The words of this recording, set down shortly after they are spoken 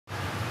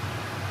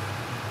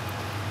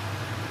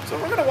So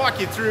we're going to walk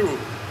you through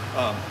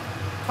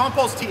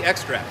compost tea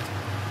extract.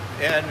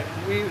 And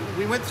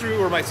we went through,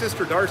 or my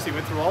sister Darcy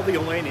went through all the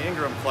Elaine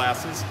Ingram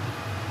classes,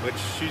 which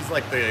she's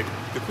like the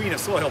queen of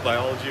soil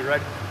biology,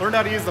 right? Learned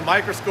how to use the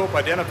microscope,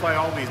 identify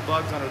all these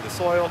bugs under the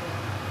soil,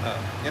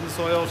 in the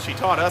soil. She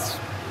taught us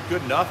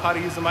good enough how to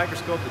use the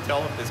microscope to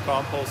tell if this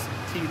compost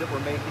tea that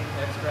we're making,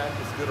 extract,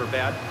 is good or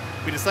bad.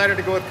 We decided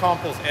to go with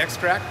compost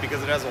extract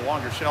because it has a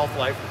longer shelf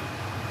life.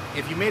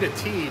 If you made a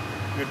tea,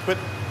 you would put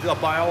the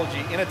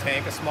biology in a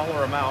tank, a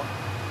smaller amount,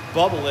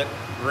 bubble it,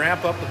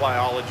 ramp up the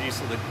biology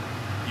so that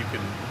you can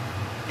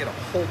get a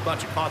whole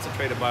bunch of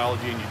concentrated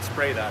biology and you'd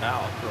spray that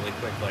out really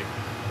quickly.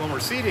 When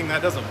we're seeding,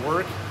 that doesn't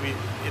work.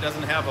 It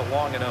doesn't have a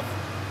long enough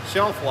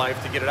shelf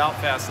life to get it out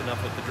fast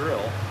enough with the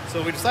drill.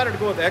 So we decided to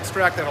go with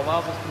extract that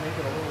allows us to make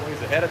it a little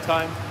ways ahead of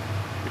time.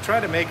 We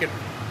try to make it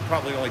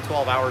probably only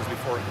 12 hours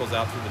before it goes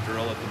out through the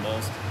drill at the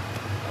most.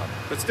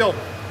 But still,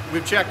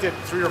 we've checked it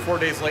 3 or 4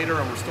 days later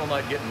and we're still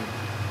not getting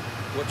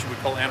what you would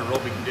call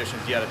anaerobic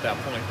conditions yet at that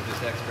point with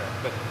this extract.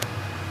 But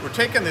we're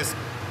taking this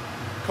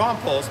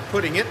compost,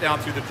 putting it down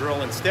through the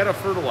drill instead of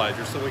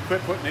fertilizer. So we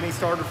quit putting any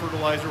starter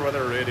fertilizer,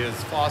 whether it is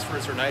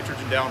phosphorus or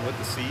nitrogen, down with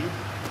the seed.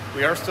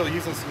 We are still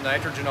using some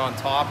nitrogen on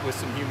top with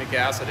some humic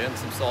acid and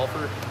some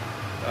sulfur,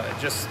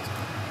 just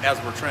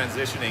as we're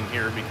transitioning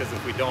here, because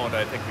if we don't,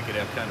 I think we could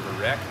have kind of a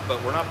wreck.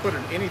 But we're not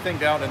putting anything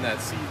down in that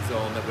seed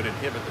zone that would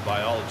inhibit the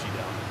biology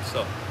down there.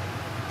 So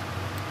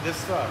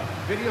this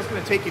video is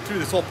going to take you through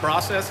this whole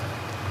process.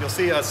 You'll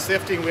see us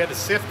sifting. We had to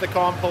sift the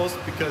compost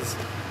because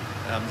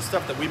the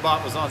stuff that we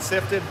bought was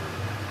unsifted.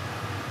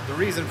 The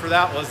reason for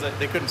that was that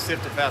they couldn't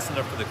sift it fast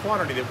enough for the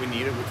quantity that we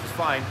needed, which was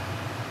fine.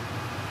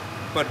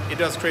 But it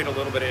does create a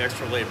little bit of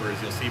extra labor,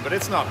 as you'll see. But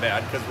it's not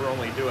bad because we're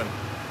only doing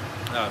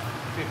 50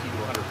 to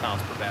 100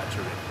 pounds per batch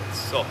or anything.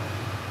 So,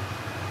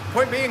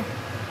 point being,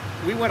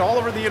 we went all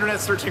over the internet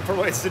searching for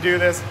ways to do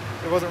this.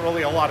 There wasn't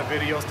really a lot of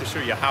videos to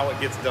show you how it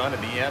gets done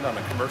in the end on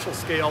a commercial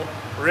scale.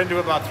 We're into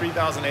about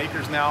 3,000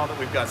 acres now that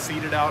we've got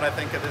seeded out, I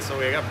think, of this. So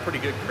we have a pretty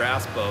good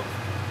grasp of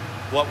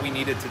what we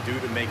needed to do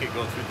to make it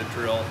go through the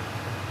drill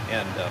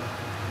and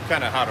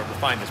kind of how to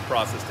refine this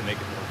process to make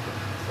it more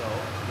efficient.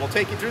 So we'll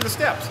take you through the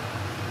steps.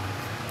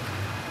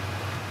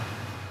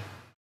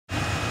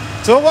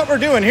 So what we're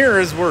doing here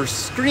is we're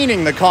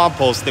screening the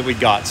compost that we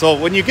got. So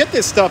when you get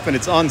this stuff and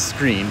it's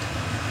unscreened,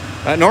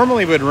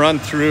 normally would run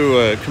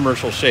through a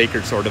commercial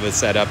shaker sort of a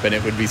setup and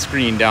it would be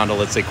screened down to,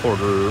 let's say,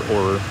 1/4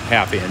 or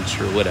 1/2 inch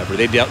or whatever.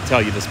 They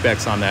tell you the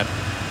specs on that.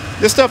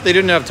 This stuff they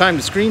didn't have time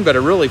to screen, but it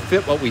really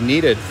fit what we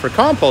needed for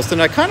compost.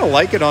 And I kind of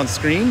like it on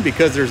screen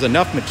because there's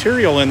enough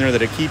material in there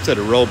that it keeps it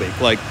aerobic.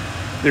 Like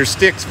there's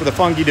sticks for the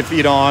fungi to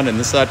feed on and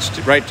the such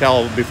right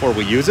till before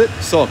we use it.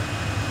 So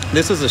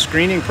this is a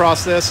screening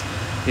process.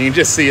 You can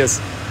just see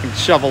us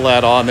shovel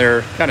that on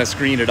there, kind of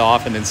screen it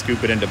off and then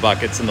scoop it into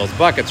buckets. And those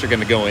buckets are going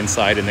to go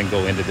inside and then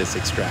go into this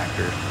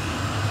extractor.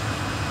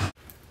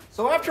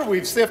 So after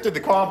we've sifted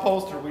the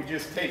compost, or we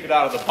just take it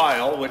out of the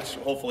pile, which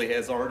hopefully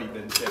has already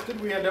been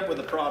sifted, we end up with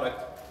a product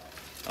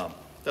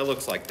that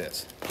looks like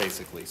this,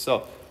 basically.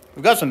 So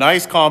we've got some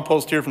nice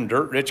compost here from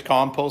Dirt Rich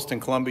Compost in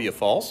Columbia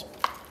Falls.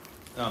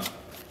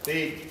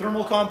 The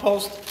thermal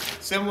compost,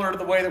 similar to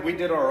the way that we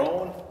did our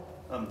own,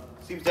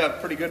 seems to have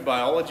pretty good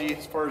biology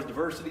as far as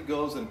diversity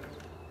goes, and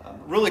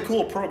really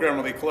cool program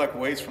where they collect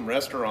waste from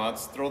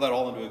restaurants, throw that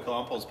all into a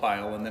compost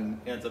pile, and then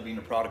ends up being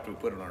a product we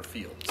put in our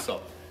field.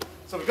 So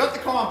we've got the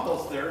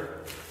compost there.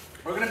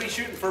 We're going to be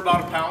shooting for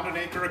about 1 pound an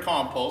acre of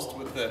compost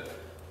with the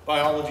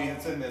biology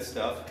that's in this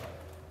stuff.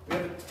 We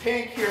have a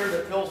tank here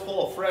that fills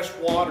full of fresh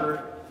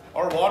water.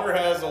 Our water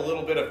has a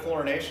little bit of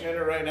chlorination in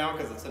it right now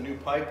because it's a new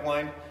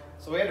pipeline.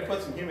 So we had to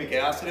put some humic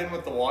acid in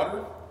with the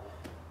water.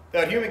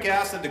 That humic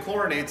acid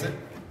dechlorinates it.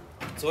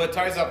 So it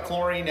ties up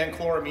chlorine and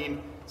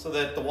chloramine so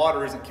that the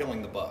water isn't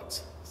killing the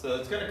bugs. So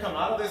it's going to come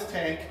out of this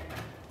tank.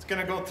 It's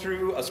going to go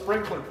through a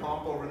sprinkler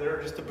pump over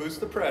there just to boost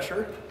the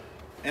pressure.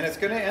 And it's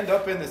going to end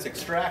up in this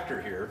extractor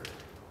here.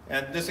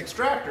 And this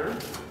extractor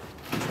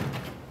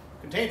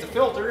contains a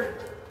filter,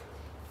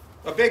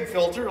 a big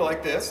filter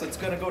like this, that's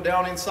going to go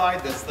down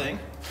inside this thing.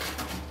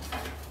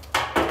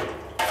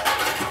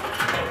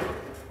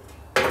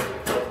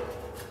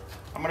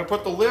 I'm going to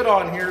put the lid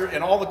on here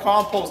and all the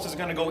compost is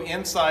going to go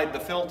inside the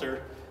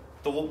filter.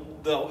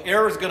 The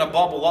air is going to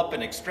bubble up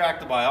and extract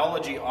the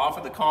biology off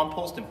of the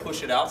compost and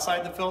push it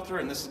outside the filter,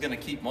 and this is going to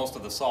keep most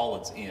of the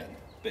solids in,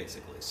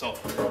 basically. So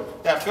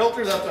that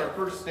filter, that's our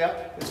first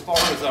step as far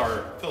as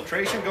our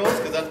filtration goes,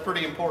 because that's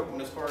pretty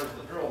important as far as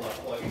the drill nut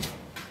plug.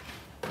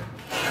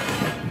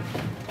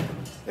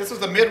 This is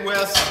the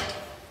Midwest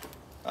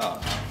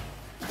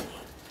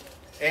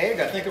Egg,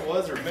 I think it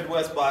was, or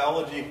Midwest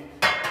Biology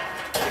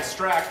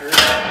extractor.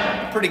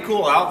 Pretty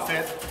cool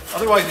outfit.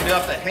 Otherwise you'd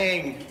have to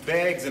hang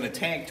bags in a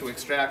tank to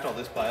extract all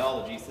this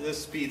biology, so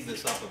this speeds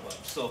this up a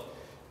bunch. So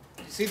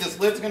you see this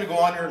lid's going to go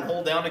on here and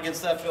hold down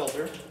against that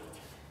filter.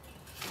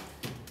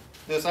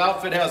 This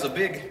outfit has a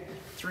big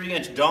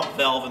 3-inch dump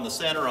valve in the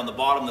center on the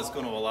bottom that's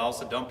going to allow us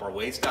to dump our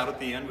waste out at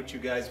the end, which you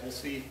guys will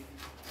see.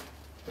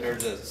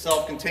 There's a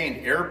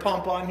self-contained air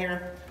pump on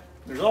here.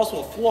 There's also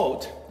a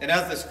float, and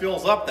as this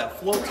fills up, that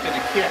float's going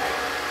to kick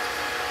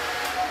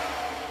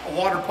a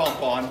water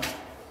pump on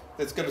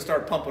that's going to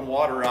start pumping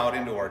water out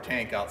into our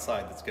tank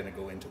outside that's going to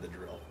go into the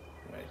drill.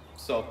 Right?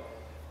 So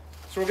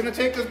we're going to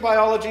take this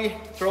biology,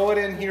 throw it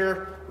in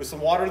here with some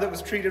water that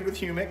was treated with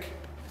humic,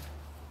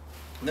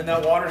 and then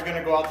that water is going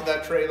to go out to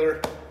that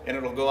trailer, and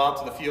it'll go out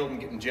to the field and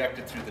get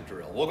injected through the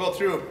drill. We'll go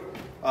through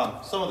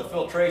some of the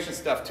filtration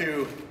stuff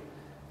too,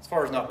 as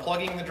far as not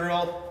plugging the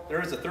drill.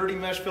 There is a 30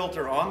 mesh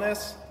filter on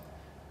this.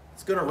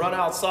 It's going to run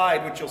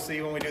outside, which you'll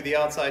see when we do the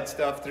outside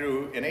stuff,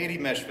 through an 80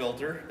 mesh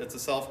filter. That's a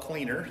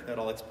self-cleaner that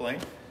I'll explain.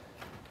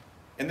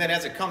 And then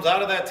as it comes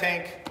out of that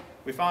tank,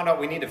 we found out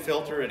we need to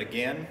filter it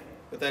again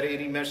with that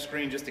 80 mesh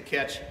screen just to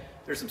catch.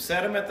 There's some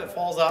sediment that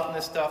falls out in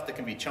this stuff that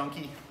can be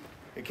chunky.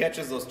 It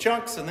catches those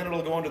chunks, and then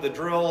it'll go into the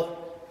drill,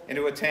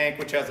 into a tank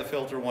which has a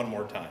filter one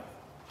more time.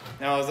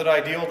 Now, is it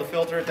ideal to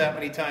filter it that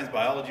many times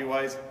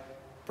biology-wise?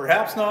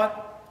 Perhaps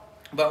not,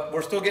 but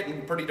we're still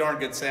getting pretty darn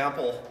good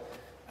sample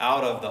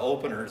out of the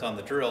openers on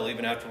the drill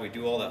even after we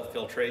do all that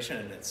filtration,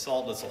 and it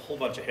solved us a whole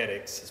bunch of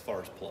headaches as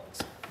far as plugs.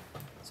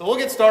 So we'll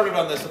get started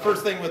on this. The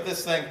first thing with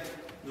this thing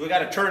is we got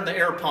to turn the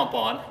air pump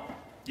on.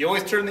 You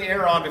always turn the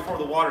air on before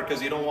the water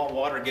because you don't want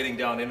water getting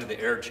down into the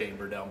air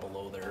chamber down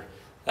below there.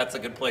 That's a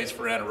good place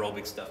for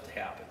anaerobic stuff to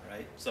happen,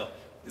 right? So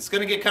it's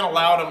going to get kind of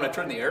loud. I'm going to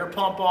turn the air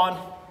pump on.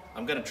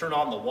 I'm going to turn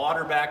on the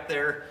water back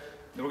there.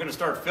 Then we're going to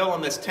start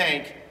filling this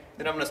tank.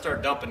 Then I'm going to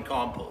start dumping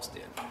compost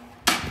in.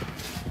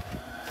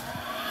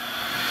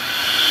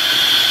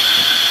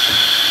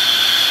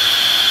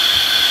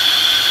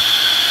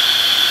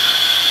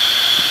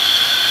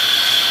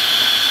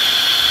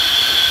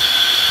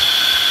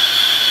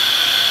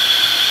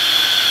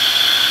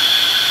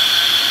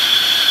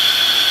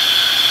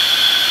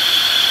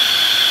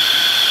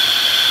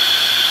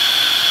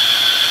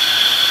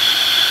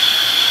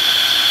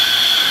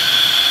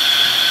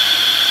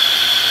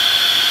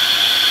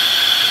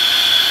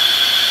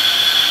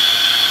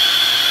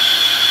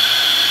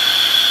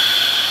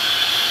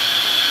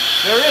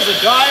 There is a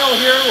dial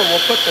here where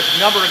we'll put the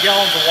number of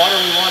gallons of water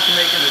we want to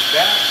make in this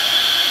batch.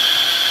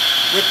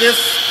 With this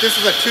is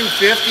a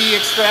 250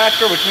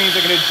 extractor, which means I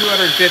can do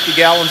 250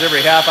 gallons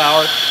every half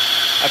hour.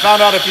 I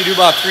found out if you do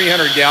about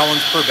 300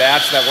 gallons per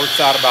batch, that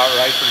works out about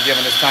right for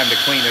giving us time to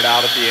clean it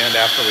out at the end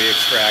after we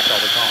extract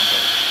all the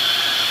compost.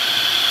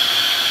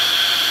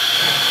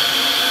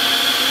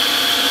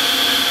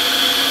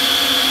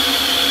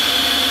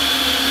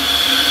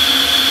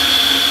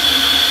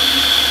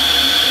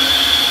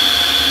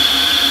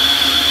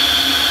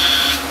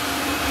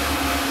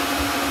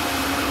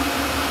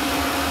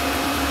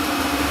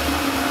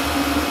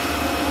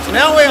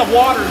 Now we have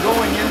water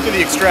going into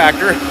the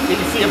extractor. You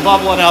can see it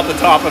bubbling out the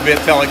top of it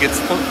till it gets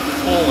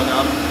full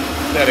enough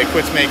that it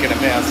quits making a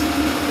mess.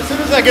 As soon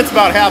as that gets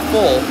about half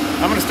full,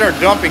 I'm going to start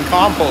dumping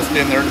compost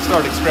in there to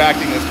start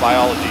extracting this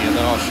biology, and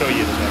then I'll show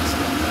you the next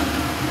step.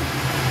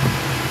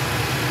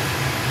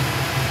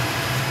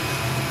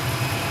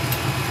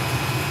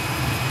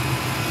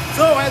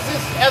 So as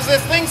this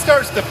thing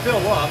starts to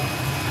fill up,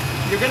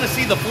 you're going to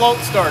see the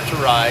float start to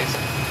rise.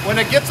 When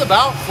it gets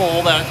about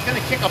full, that's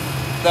going to kick up.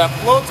 That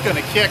float's going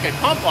to kick a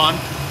pump on.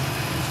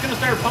 It's going to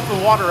start pumping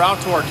water out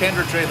to our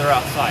tender trailer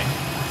outside.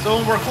 So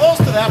when we're close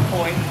to that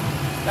point,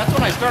 that's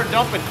when I start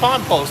dumping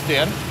compost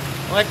in.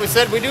 And like we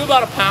said, we do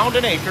about a pound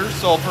an acre.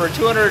 So for a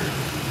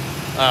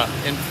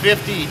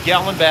 250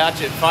 gallon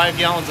batch at 5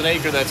 gallons an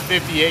acre, that's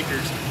 50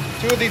 acres.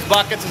 2 of these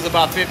buckets is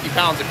about 50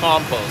 pounds of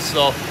compost.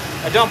 So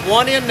I dump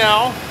one in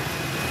now.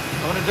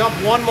 I'm going to dump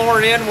one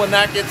more in when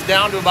that gets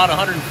down to about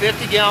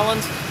 150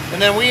 gallons.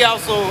 And then we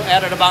also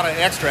added about an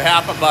extra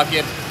half a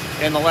bucket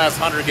in the last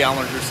 100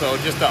 gallons or so,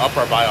 just to up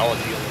our biology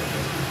a little bit.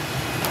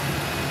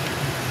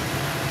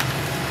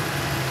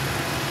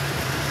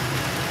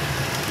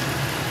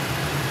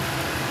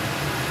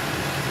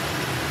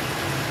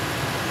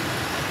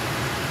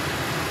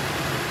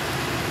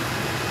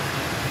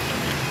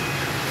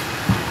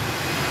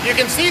 You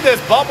can see this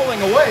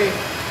bubbling away.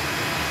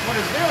 What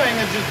it's doing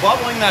is just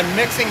bubbling that,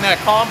 mixing that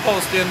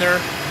compost in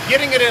there,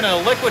 getting it in a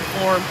liquid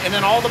form, and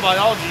then all the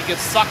biology gets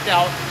sucked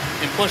out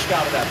and pushed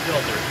out of that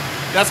filter.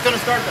 That's going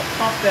to start to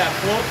pump that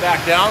float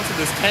back down, so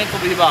this tank will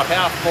be about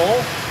half full,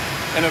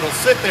 and it'll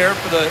sit there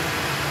for the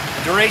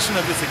duration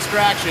of this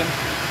extraction.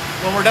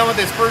 When we're done with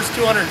this first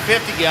 250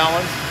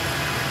 gallons,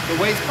 the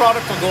waste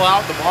product will go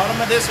out the bottom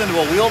of this into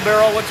a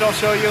wheelbarrow, which I'll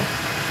show you.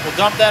 We'll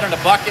dump that in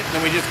a bucket, and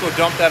then we just go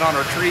dump that on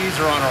our trees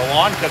or on our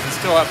lawn because it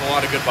still has a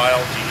lot of good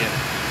biology in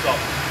it. So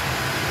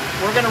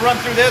we're going to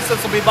run through this. This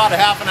will be about a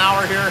half an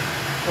hour here.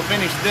 We'll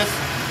finish this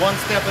one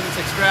step of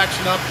this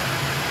extraction up.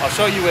 I'll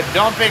show you it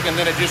dumping, and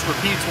then it just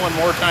repeats one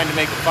more time to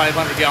make a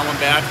 500-gallon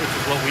batch, which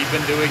is what we've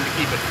been doing to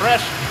keep it fresh.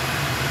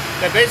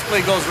 That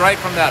basically goes right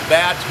from that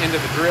batch into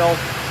the drill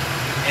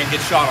and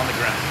gets shot on the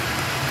ground.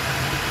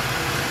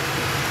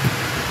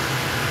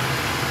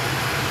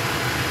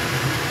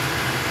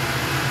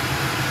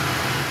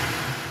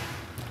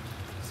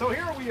 So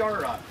here we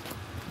are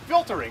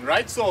filtering,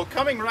 right? So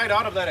coming right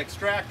out of that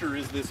extractor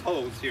is this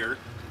hose here.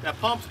 That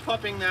pump's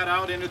pumping that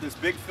out into this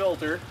big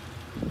filter.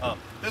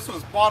 This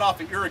was bought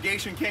off of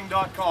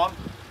irrigationking.com.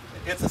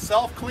 It's a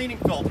self-cleaning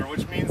filter,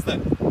 which means that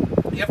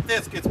if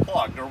this gets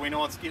plugged or we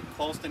know it's getting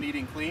close to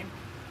needing clean,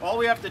 all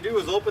we have to do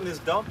is open this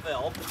dump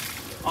valve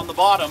on the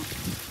bottom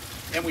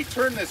and we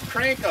turn this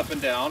crank up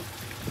and down,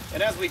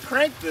 and as we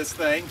crank this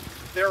thing,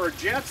 there are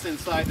jets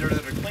inside there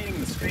that are cleaning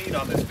the screen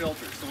on this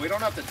filter. So we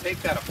don't have to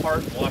take that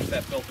apart and wash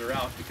that filter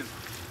out, because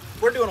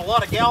we're doing a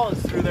lot of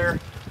gallons through there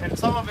and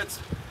some of it's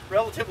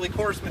relatively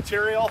coarse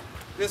material.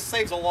 This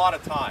saves a lot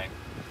of time.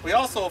 We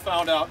also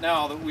found out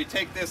now that we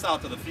take this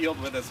out to the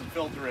field with us and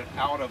filter it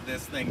out of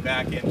this thing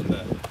back into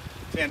the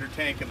tender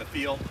tank in the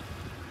field.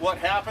 What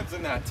happens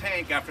in that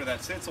tank after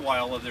that sits a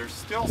while is there's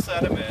still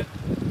sediment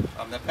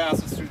that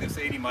passes through this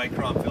 80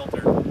 micron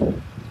filter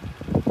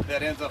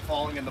that ends up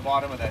falling in the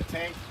bottom of that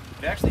tank.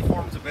 It actually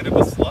forms a bit of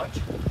a sludge,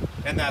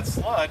 and that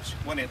sludge,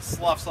 when it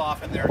sloughs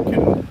off in there,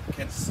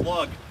 can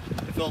slug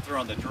the filter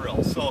on the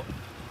drill. So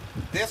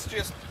this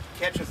just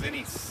catches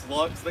any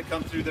slugs that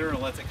come through there and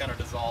lets it kind of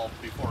dissolve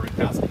before it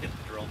has to hit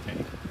the drill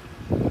tank.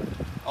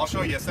 I'll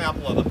show you a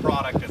sample of the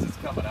product as it's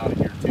coming out of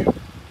here too.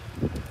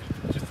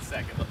 Just a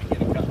second, let me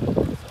get it cut.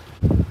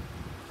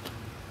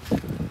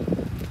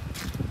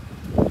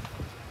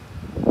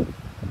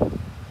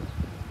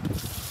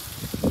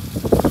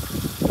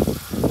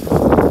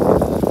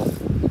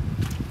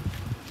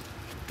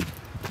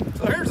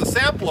 So here's a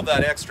sample of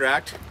that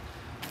extract.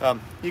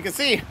 You can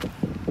see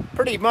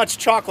pretty much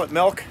chocolate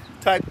milk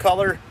type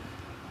color.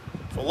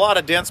 There's a lot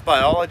of dense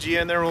biology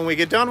in there. When we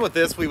get done with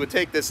this, we would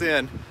take this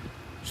in,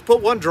 just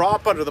put one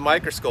drop under the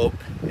microscope,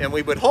 and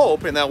we would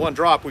hope in that one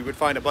drop we would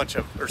find a bunch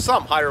of, or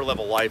some higher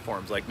level life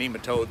forms like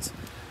nematodes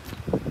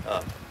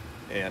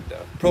and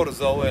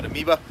protozoa and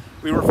amoeba.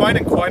 We were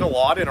finding quite a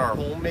lot in our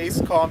home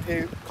mace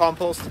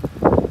compost.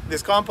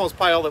 This compost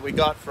pile that we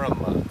got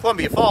from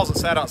Columbia Falls, it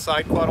sat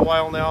outside quite a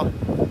while now.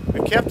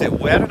 We've kept it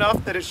wet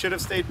enough that it should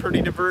have stayed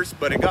pretty diverse,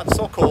 but it got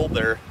so cold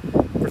there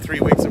for 3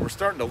 weeks that we're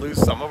starting to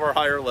lose some of our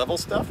higher level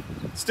stuff.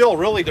 Still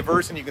really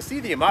diverse, and you can see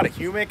the amount of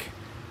humic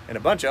and a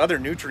bunch of other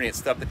nutrient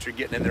stuff that you're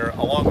getting in there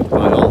along with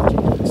biology.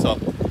 So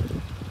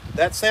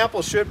that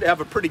sample should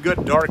have a pretty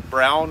good dark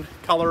brown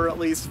color, at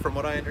least from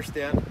what I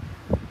understand,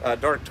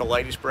 dark to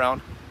lightish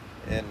brown.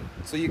 And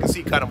so you can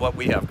see kind of what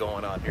we have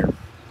going on here.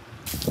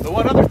 The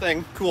one other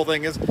cool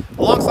thing is,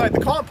 alongside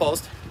the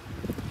compost,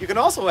 you can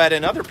also add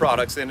in other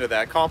products into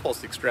that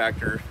compost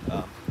extractor.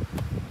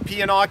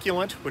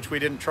 Inoculant, which we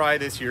didn't try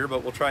this year,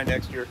 but we'll try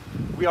next year.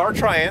 We are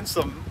trying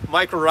some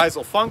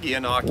Mycorrhizal fungi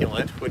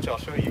inoculant, which I'll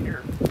show you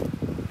here.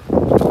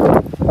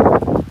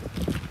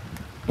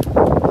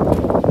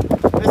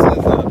 This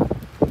is a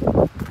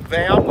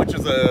VAM, which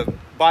is a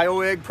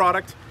bioegg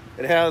product.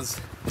 It has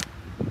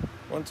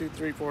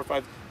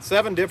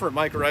 7 different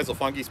mycorrhizal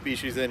fungi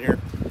species in here.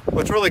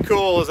 What's really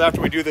cool is after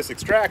we do this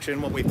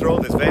extraction, when we throw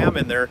this VAM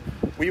in there,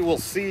 we will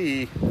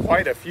see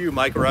quite a few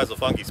mycorrhizal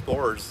fungi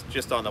spores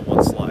just on the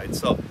one slide.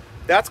 So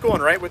that's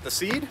going right with the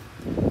seed.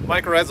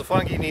 Mycorrhizal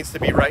fungi needs to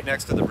be right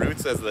next to the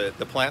roots. As the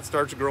plant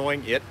starts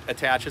growing, it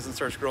attaches and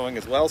starts growing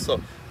as well.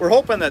 So we're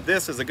hoping that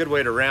this is a good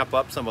way to ramp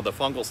up some of the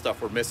fungal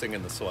stuff we're missing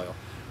in the soil.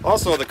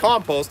 Also, the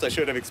compost, I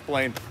should have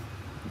explained,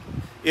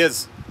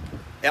 is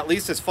at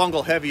least as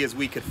fungal heavy as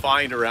we could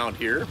find around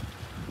here.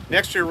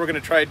 Next year we're going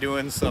to try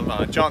doing some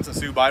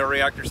Johnson-Su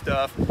bioreactor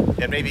stuff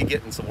and maybe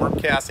getting some worm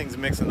castings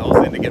and mixing those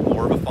in to get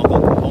more of a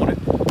fungal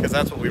component, because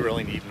that's what we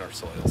really need in our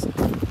soils.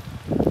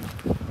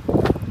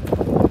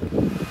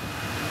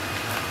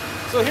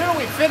 So here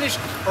we finished,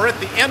 or at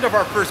the end of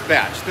our first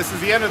batch. This is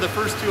the end of the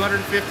first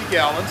 250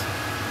 gallons.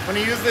 I'm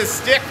going to use this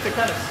stick to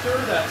kind of stir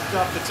that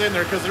stuff that's in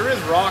there, because there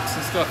is rocks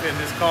and stuff in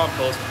this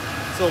compost.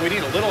 So we need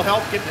a little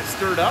help getting it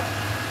stirred up.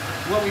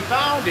 What we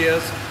found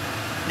is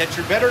that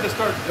you're better to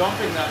start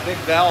dumping that big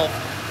valve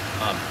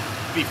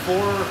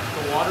before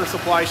the water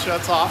supply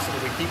shuts off, so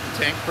that we keep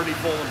the tank pretty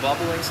full and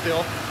bubbling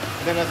still.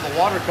 And then as the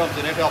water comes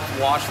in, it helps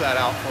wash that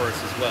out for us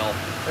as well.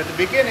 At the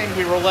beginning,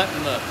 we were letting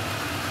the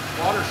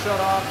water shut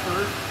off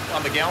first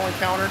on the gallon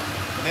counter,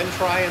 and then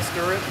try and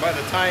stir it. And by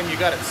the time you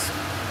got it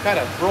kind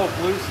of broke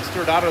loose and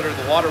stirred out of there,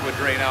 the water would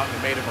drain out and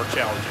it made it more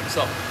challenging.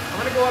 So I'm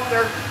going to go up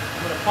there,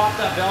 I'm going to pop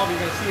that valve, you're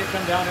going to see it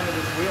come down into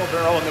this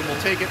wheelbarrow, and then we'll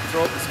take it and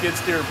throw it in the skid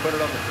steer and put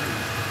it on the freeze.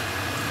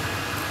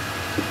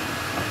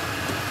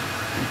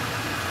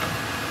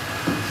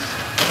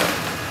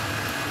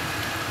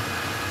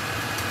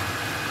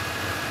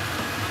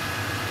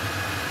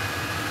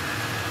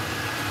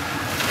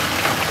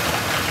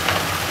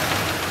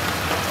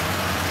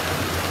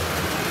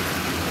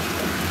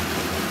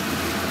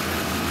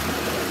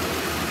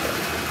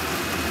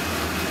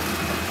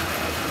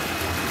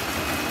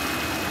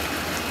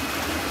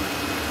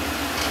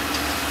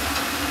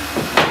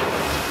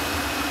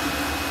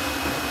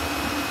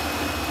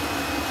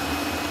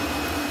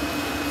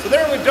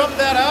 There we dump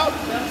that out.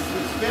 That's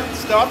the spent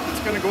stuff that's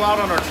going to go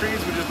out on our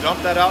trees. We just dump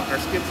that out in our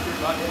skid steer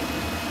bucket.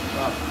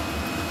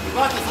 We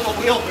bought this little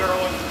wheelbarrow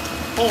at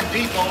Home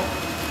Depot,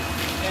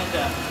 and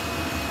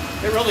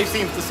it really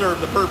seems to serve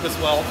the purpose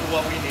well for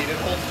what we need. It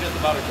holds just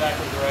about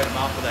exactly the right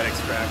amount for that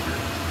extractor.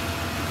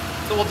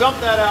 So So we'll dump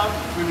that out.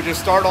 We would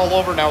just start all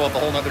over now with a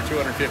whole nother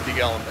 250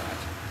 gallon batch.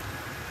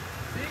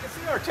 So you can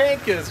see our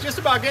tank is just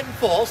about getting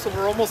full, so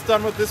we're almost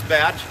done with this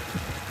batch.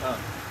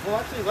 We'll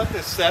actually let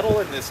this settle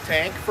in this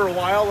tank for a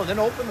while and then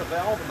open the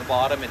valve in the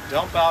bottom and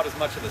dump out as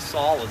much of the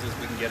solids as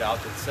we can get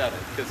out to settle.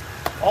 Because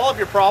all of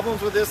your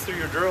problems with this through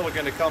your drill are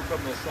going to come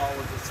from the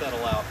solids that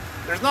settle out.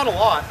 There's not a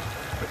lot.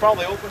 We'll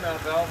probably open that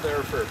valve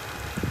there for,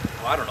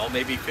 I don't know,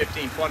 maybe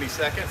 15, 20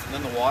 seconds, and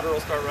then the water will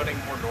start running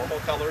more normal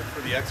colored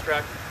for the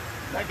extract.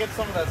 That gets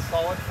some of that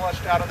solid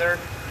flushed out of there.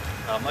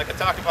 Like I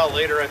talked about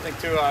later, I think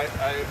too, I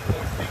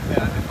always think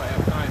that if I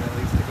have time at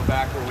least to go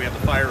back where we have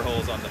the fire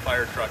hose on the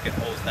fire truck and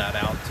hose that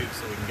out too,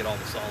 so we can get all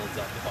the solids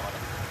out the bottom.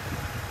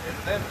 And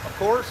then, of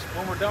course,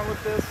 when we're done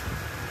with this,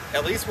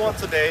 at least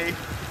once a day,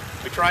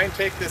 we try and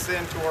take this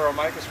into where our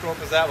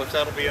microscope is at, which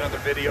that'll be another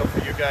video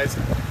for you guys,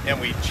 and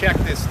we check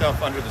this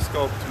stuff under the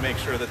scope to make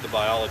sure that the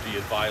biology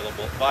is viable,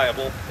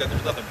 that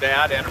there's nothing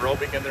bad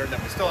anaerobic in there, and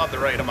that we still have the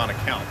right amount of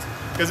counts.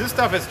 Because this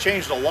stuff has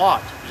changed a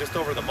lot just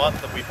over the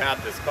month that we've had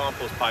this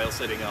compost pile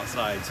sitting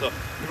outside. So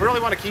you really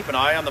want to keep an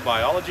eye on the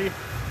biology.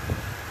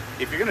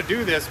 If you're going to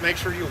do this, make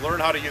sure you learn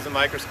how to use a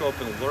microscope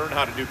and learn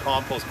how to do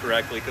compost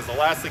correctly, because the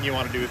last thing you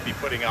want to do is be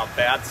putting out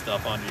bad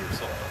stuff onto your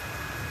soil.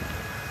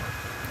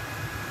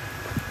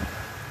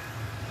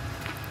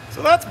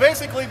 So that's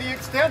basically the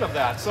extent of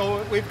that.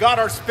 So we've got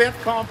our spent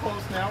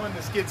compost now in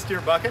the skid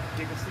steer bucket.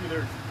 You can see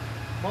there's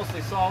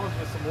mostly solids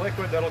with some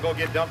liquid that'll go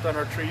get dumped on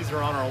our trees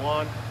or on our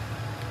lawn.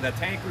 That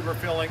tank we were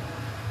filling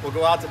will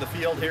go out to the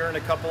field here in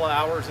a couple of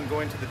hours and go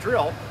into the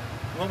drill.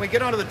 When we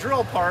get onto the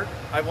drill part,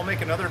 I will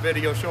make another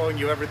video showing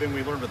you everything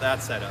we learned with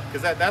that setup,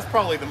 because that's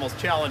probably the most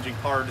challenging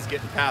part, is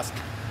getting past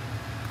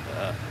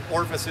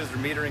orifices or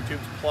metering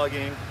tubes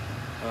plugging,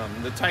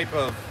 the type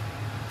of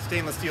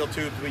stainless steel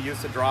tubes we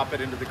used to drop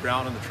it into the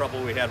ground, and the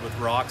trouble we had with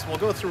rocks. We'll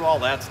go through all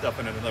that stuff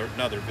in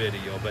another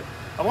video, but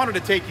I wanted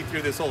to take you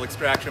through this whole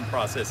extraction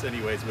process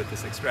anyways with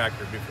this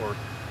extractor before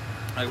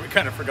we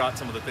kind of forgot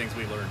some of the things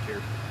we learned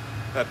here.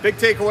 Big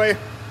takeaway,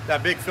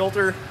 that big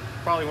filter,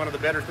 probably one of the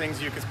better things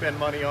you can spend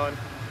money on.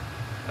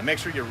 Make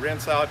sure you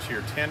rinse out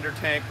your tender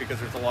tank, because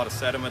there's a lot of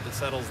sediment that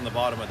settles in the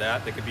bottom of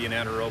that. That could be an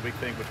anaerobic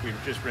thing, which we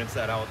just rinse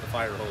that out with the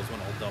fire hose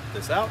when I'll dump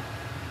this out.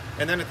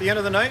 And then at the end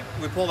of the night,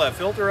 we pull that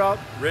filter out,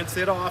 rinse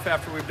it off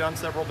after we've done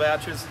several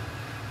batches,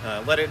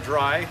 let it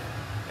dry,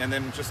 and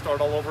then just start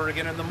all over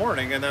again in the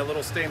morning. And that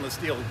little stainless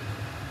steel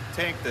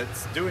tank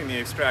that's doing the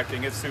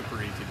extracting, it's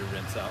super easy to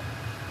rinse out.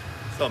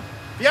 So if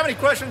you have any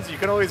questions, you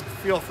can always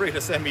feel free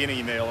to send me an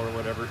email or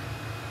whatever.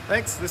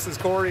 Thanks, this is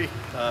Corey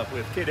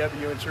with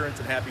KW Insurance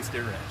and Happy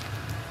Steer Ranch.